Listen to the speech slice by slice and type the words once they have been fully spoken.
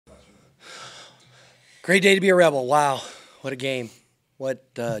Great day to be a Rebel. Wow, what a game. What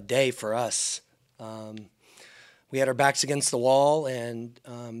a day for us. We had our backs against the wall, and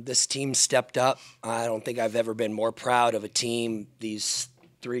this team stepped up. I don't think I've ever been more proud of a team. These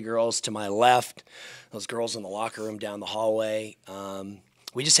three girls to my left, those girls in the locker room down the hallway.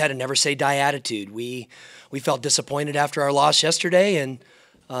 We just had a never say die attitude. We felt disappointed after our loss yesterday,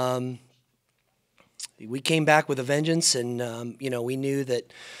 and we came back with a vengeance, and we knew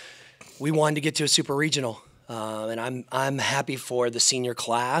that we wanted to get to a super regional, and I'm happy for the senior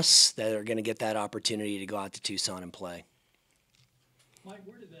class that are going to get that opportunity to go out to Tucson and play. Mike,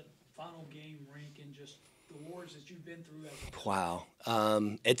 where did that final game rank in just the wars that you've been through as a coach? Wow,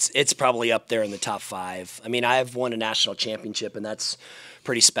 it's probably up there in the top 5. I mean, I've won a national championship, and that's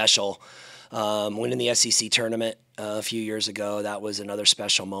pretty special. Winning the SEC tournament a few years ago, that was another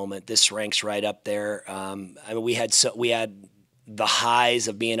special moment. This ranks right up there. I mean, we had the highs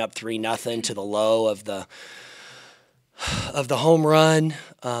of being up 3-0 to the low of the home run,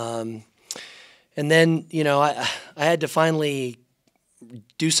 and then I had to finally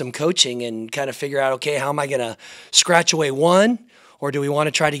do some coaching and kind of figure out, okay, how am I going to scratch away 1, or do we want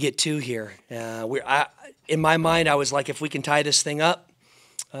to try to get 2 here? In my mind, I was like, if we can tie this thing up,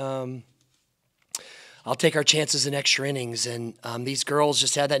 I'll take our chances in extra innings. And these girls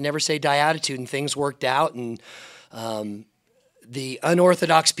just had that never say die attitude, and things worked out, and the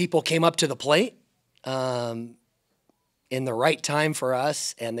unorthodox people came up to the plate in the right time for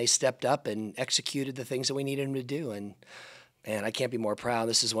us, and they stepped up and executed the things that we needed them to do. And I can't be more proud.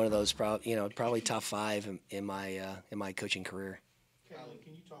 This is one of those probably top 5 in my coaching career. Kylie,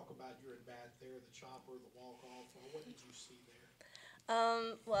 can you talk about your at bat there, the chopper, the walk-off, or what did you see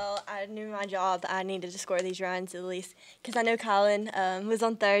there? Well, I knew my job. I needed to score these runs at least because I know Colin was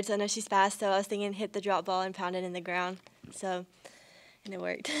on third, so I know she's fast. So I was thinking hit the drop ball and pound it in the ground. So, and it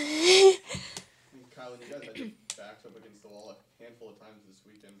worked. Kylie, you guys had your backs up against the wall a handful of times this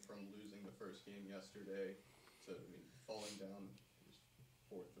weekend, from losing the first game yesterday to falling down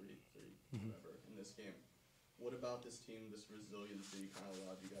 4-3, whatever in this game. What about this team, this resiliency, kind of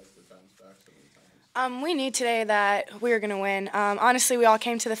allowed you guys to bounce back so many times? We knew today that we were going to win. Honestly, we all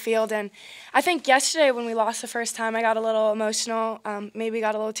came to the field, and I think yesterday when we lost the first time, I got a little emotional, maybe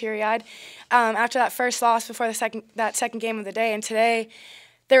got a little teary-eyed after that first loss before that second game of the day. And today,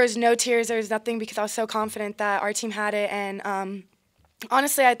 there was no tears, there was nothing, because I was so confident that our team had it. And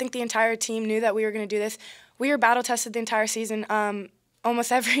honestly, I think the entire team knew that we were going to do this. We were battle-tested the entire season.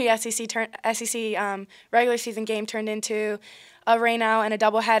 Almost every SEC regular season game turned into a rain-out and a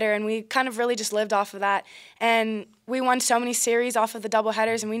doubleheader, and we kind of really just lived off of that. And we won so many series off of the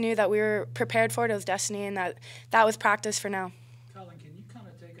doubleheaders, and we knew that we were prepared for it. It was destiny, and that was practice for now. Colin, can you kind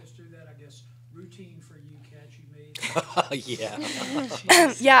of take us through that, I guess, routine for you catch you made? Yeah.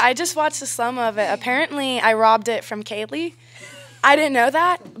 Yeah, I just watched the slow-mo of it. Apparently, I robbed it from Kaylee. I didn't know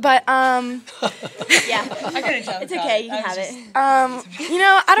that, but Yeah, I couldn't tell. It's okay. You can have it.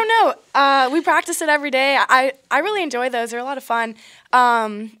 I don't know. We practice it every day. I really enjoy those. They're a lot of fun.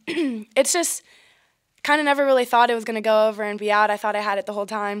 It's just kind of never really thought it was going to go over and be out. I thought I had it the whole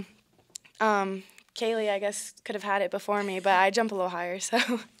time. Kaylee, I guess, could have had it before me, but I jump a little higher, so.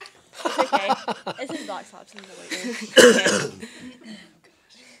 It's okay. It's his box tops in the weight room.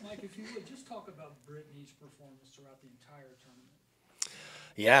 Mike, if you would, just talk about Brittany's performance throughout the entire tournament.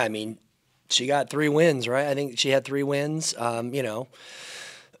 Yeah, I mean, she got 3 wins, right? I think she had 3 wins.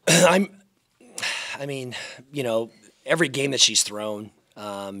 Every game that she's thrown,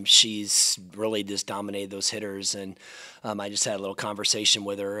 she's really just dominated those hitters. And I just had a little conversation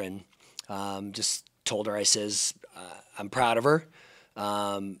with her and just told her, I says, I'm proud of her.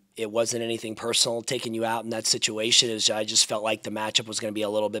 It wasn't anything personal taking you out in that situation. I just felt like the matchup was going to be a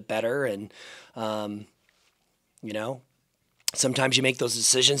little bit better. And, sometimes you make those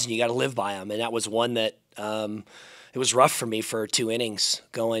decisions and you got to live by them. And that was one that it was rough for me for 2 innings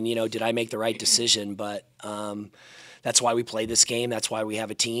going, did I make the right decision? But that's why we play this game. That's why we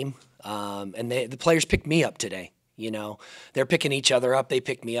have a team. And the players picked me up today. They're picking each other up. They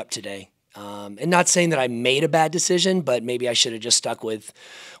picked me up today. And not saying that I made a bad decision, but maybe I should have just stuck with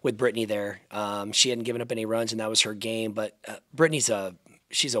Brittany there. She hadn't given up any runs, and that was her game. But Brittany's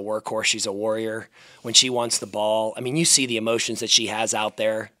she's a workhorse. She's a warrior. When she wants the ball, I mean, you see the emotions that she has out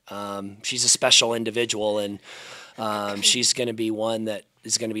there. She's a special individual, and she's going to be one that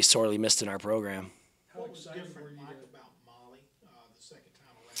is going to be sorely missed in our program. How What was excited were different, you Mike, to about Molly the second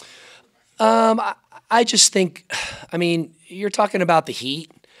time around? I just think, you're talking about the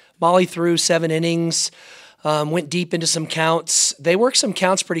heat. Molly threw 7 innings, went deep into some counts. They worked some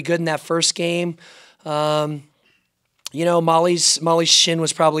counts pretty good in that first game. you know, Molly's shin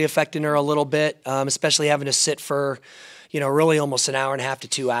was probably affecting her a little bit, especially having to sit for, you know, really almost an hour and a half to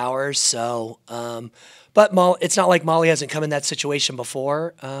 2 hours. So, but it's not like Molly hasn't come in that situation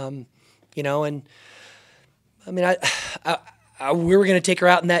before, you know. And I mean, we were going to take her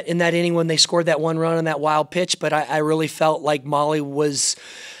out in that inning when they scored that one run on that wild pitch, but I really felt like Molly was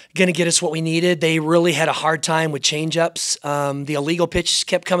going to get us what we needed. They really had a hard time with changeups. The illegal pitch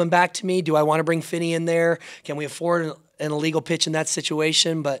kept coming back to me. Do I want to bring Finney in there? Can we afford an illegal pitch in that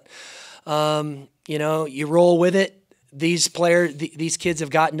situation? But you know, you roll with it. These these kids have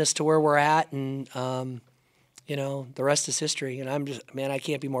gotten us to where we're at, and you know, the rest is history. And I'm just, man, I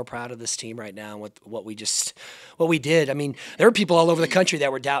can't be more proud of this team right now with what we did. I mean, there were people all over the country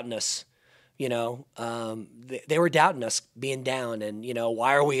that were doubting us. You know, they were doubting us being down, and you know,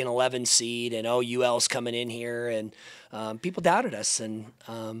 why are we an 11 seed? And UL's coming in here, and people doubted us, and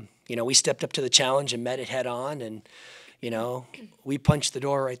you know, we stepped up to the challenge and met it head on, and you know, we punched the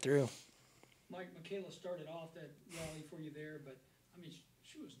door right through. Mike, Michaela started off that rally for you there, but I mean,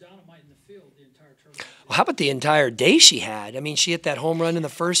 she was dynamite in the field the entire tournament. Well, how about the entire day she had? I mean, she hit that home run in the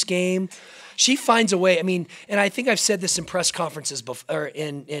first game. She finds a way. I mean, and I think I've said this in press conferences before, or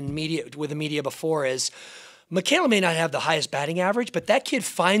in media with the media before, is Michaela may not have the highest batting average, but that kid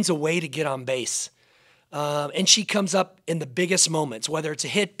finds a way to get on base. And she comes up in the biggest moments, whether it's a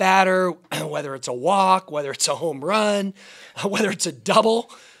hit batter, whether it's a walk, whether it's a home run, whether it's a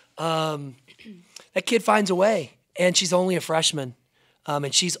double. That kid finds a way, and she's only a freshman.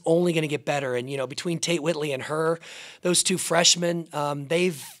 And she's only going to get better. And, you know, between Tate Whitley and her, those two freshmen,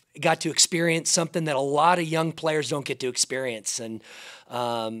 they've got to experience something that a lot of young players don't get to experience. And,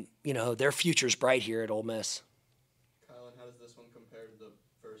 you know, their future's bright here at Ole Miss. Kylan, how does this one compare to the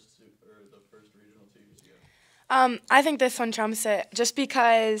first regional 2 years ago? I think this one trumps it, just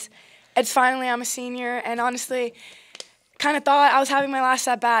because it's finally I'm a senior, and honestly, kind of thought I was having my last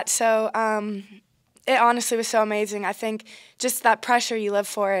at bat, so it honestly was so amazing. I think just that pressure, you live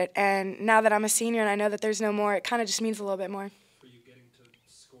for it, and now that I'm a senior and I know that there's no more, it kind of just means a little bit more. For you getting to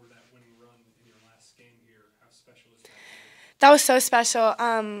score that winning run in your last game here, how special is that? That was so special.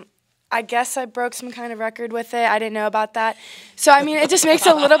 I guess I broke some kind of record with it. I didn't know about that. So, I mean, it just makes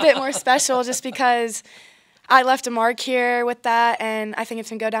it a little bit more special just because I left a mark here with that, and I think it's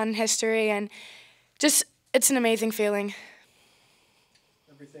going to go down in history, and just it's an amazing feeling.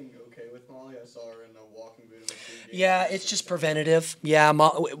 Everything okay with Molly? I saw her in a walking boot in the pregame. Yeah, it's just preventative. Yeah,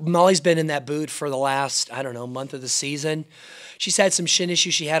 Molly's been in that boot for the last, I don't know, month of the season. She's had some shin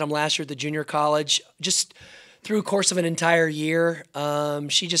issues. She had them last year at the junior college. Just through the course of an entire year,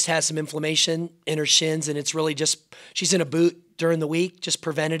 she just has some inflammation in her shins, and it's really just, she's in a boot during the week, just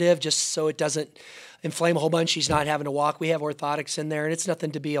preventative, just so it doesn't inflame a whole bunch. She's not having to walk. We have orthotics in there, and it's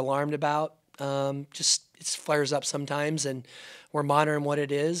nothing to be alarmed about. Just it flares up sometimes, and we're monitoring what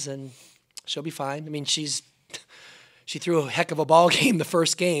it is, and she'll be fine. I mean, she threw a heck of a ball game the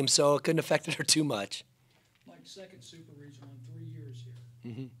first game, so it couldn't have affected her too much. Like second super regional in 3 years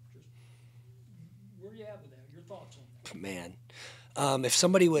here. Mm-hmm. Just, where are you at with that? Your thoughts on that? Man, if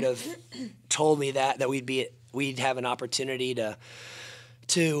somebody would have told me that we'd have an opportunity to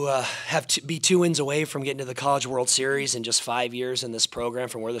be 2 wins away from getting to the College World Series in just 5 years in this program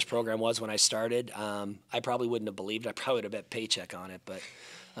from where this program was when I started, I probably wouldn't have believed. I probably would have bet paycheck on it, but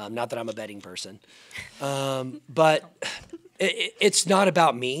not that I'm a betting person. But it's not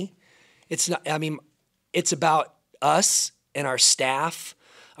about me. It's not. I mean, it's about us and our staff.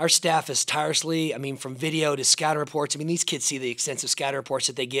 Our staff is tirelessly, I mean, from video to scouting reports. I mean, these kids see the extensive scouting reports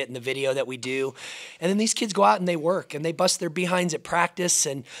that they get in the video that we do. And then these kids go out and they work and they bust their behinds at practice.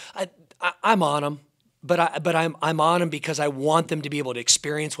 And I'm on them, but I'm on them because I want them to be able to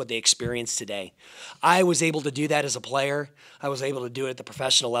experience what they experienced today. I was able to do that as a player. I was able to do it at the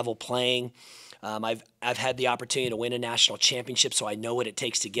professional level playing. I've had the opportunity to win a national championship, so I know what it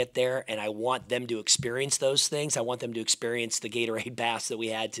takes to get there, and I want them to experience those things. I want them to experience the Gatorade baths that we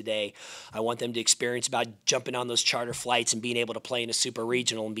had today. I want them to experience about jumping on those charter flights and being able to play in a super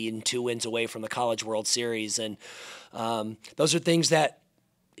regional and being 2 wins away from the College World Series. And those are things that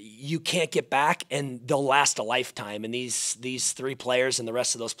you can't get back, and they'll last a lifetime. And these 3 players and the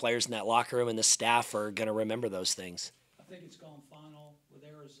rest of those players in that locker room and the staff are going to remember those things. I think it's gone final with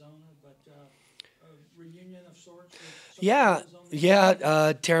Arizona, but a reunion of sorts. Yeah,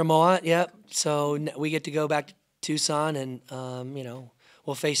 Terremoa, yep. So we get to go back to Tucson, and you know,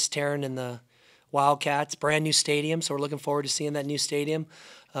 we'll face Taryn in the Wildcats, brand new stadium. So we're looking forward to seeing that new stadium.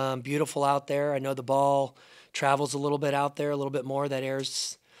 Beautiful out there. I know the ball travels a little bit out there, a little bit more. That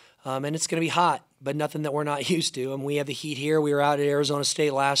air's, and it's going to be hot, but nothing that we're not used to. And we have the heat here. We were out at Arizona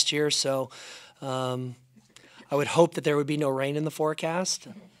State last year, so I would hope that there would be no rain in the forecast.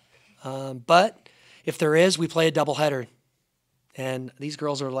 But if there is, we play a doubleheader. And these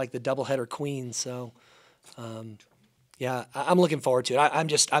girls are like the doubleheader queens. So, yeah, I'm looking forward to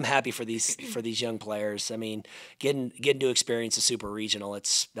it. I'm happy for these young players. I mean, getting to experience a super regional,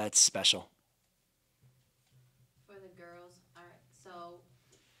 that's special. For the girls, all right. So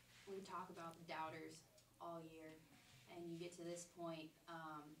we talk about the doubters all year, and you get to this point.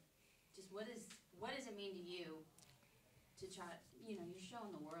 Just what does it mean to you to try? You're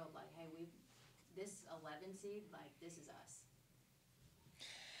showing the world like, hey, this 11 seed, like this is us.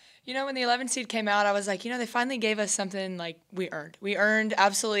 When the 11 seed came out, I was like, they finally gave us something like we earned. We earned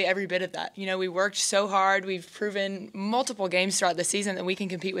absolutely every bit of that. We worked so hard. We've proven multiple games throughout the season that we can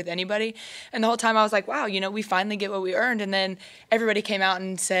compete with anybody. And the whole time I was like, wow, we finally get what we earned. And then everybody came out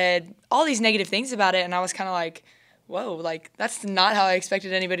and said all these negative things about it. And I was kind of like, whoa, like that's not how I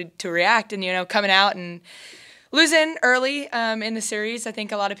expected anybody to react. And, coming out and losing early in the series, I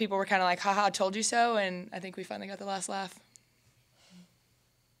think a lot of people were kind of like, haha, I told you so. And I think we finally got the last laugh.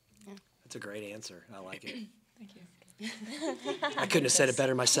 That's a great answer. I like it. Thank you. I couldn't have said it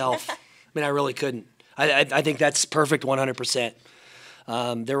better myself. I mean, I really couldn't. I think that's perfect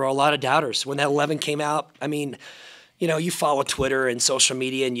 100%. There were a lot of doubters. When that 11 came out, I mean, you follow Twitter and social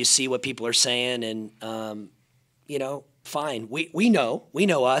media and you see what people are saying and, fine. We know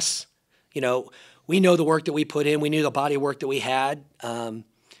us. We know the work that we put in. We knew the body of work that we had.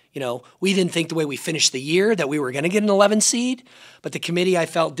 We didn't think the way we finished the year that we were going to get an 11 seed, but the committee, I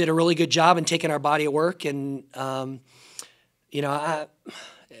felt, did a really good job in taking our body of work. And, I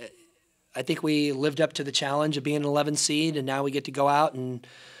think we lived up to the challenge of being an 11 seed, and now we get to go out and,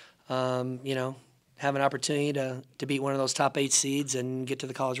 have an opportunity to beat one of those top 8 seeds and get to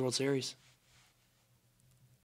the College World Series.